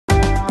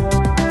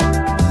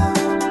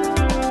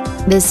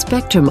The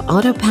Spectrum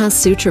AutoPass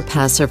Suture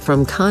Passer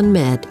from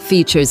CONMED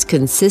features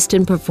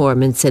consistent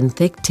performance in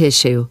thick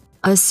tissue,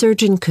 a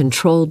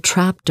surgeon-controlled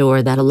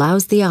trapdoor that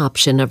allows the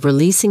option of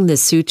releasing the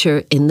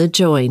suture in the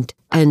joint,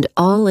 and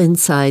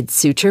all-inside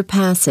suture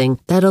passing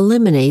that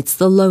eliminates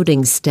the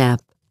loading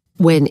step.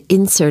 When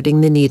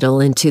inserting the needle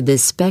into the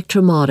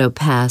Spectrum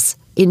AutoPass,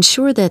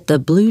 ensure that the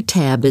blue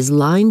tab is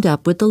lined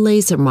up with the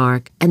laser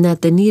mark and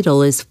that the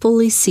needle is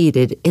fully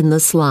seated in the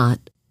slot.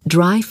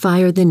 Dry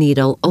fire the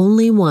needle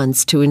only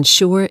once to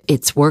ensure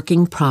it's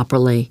working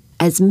properly,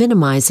 as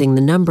minimizing the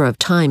number of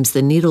times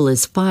the needle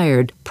is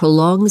fired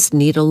prolongs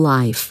needle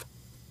life.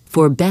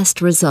 For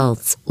best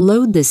results,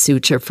 load the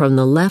suture from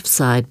the left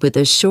side with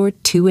a short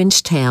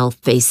 2-inch tail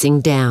facing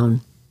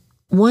down.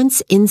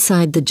 Once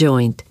inside the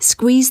joint,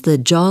 squeeze the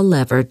jaw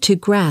lever to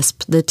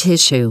grasp the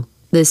tissue.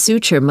 The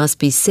suture must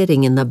be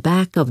sitting in the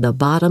back of the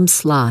bottom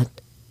slot.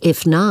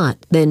 If not,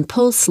 then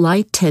pull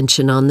slight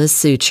tension on the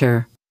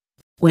suture.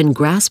 When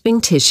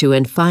grasping tissue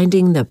and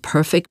finding the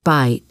perfect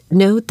bite,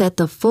 note that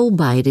the full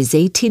bite is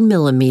 18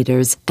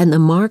 millimeters and the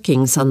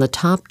markings on the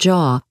top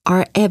jaw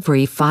are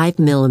every 5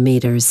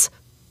 millimeters.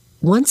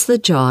 Once the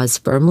jaw is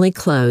firmly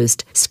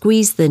closed,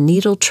 squeeze the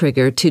needle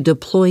trigger to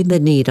deploy the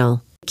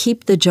needle.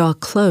 Keep the jaw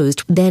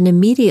closed, then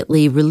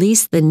immediately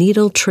release the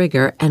needle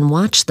trigger and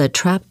watch the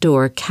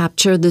trapdoor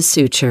capture the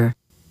suture.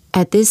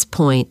 At this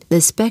point,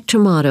 the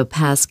Spectrum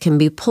AutoPass can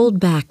be pulled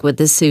back with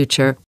the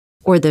suture,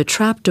 or the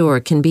trapdoor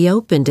can be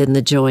opened in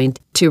the joint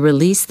to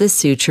release the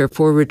suture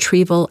for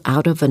retrieval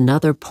out of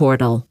another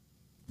portal.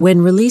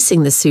 When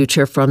releasing the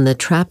suture from the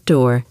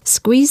trapdoor,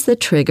 squeeze the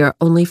trigger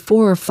only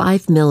 4 or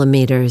 5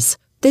 millimeters.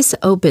 This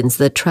opens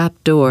the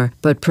trapdoor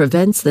but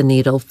prevents the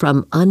needle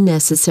from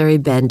unnecessary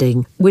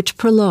bending, which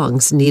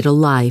prolongs needle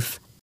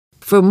life.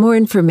 For more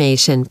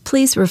information,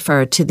 please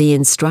refer to the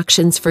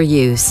instructions for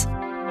use.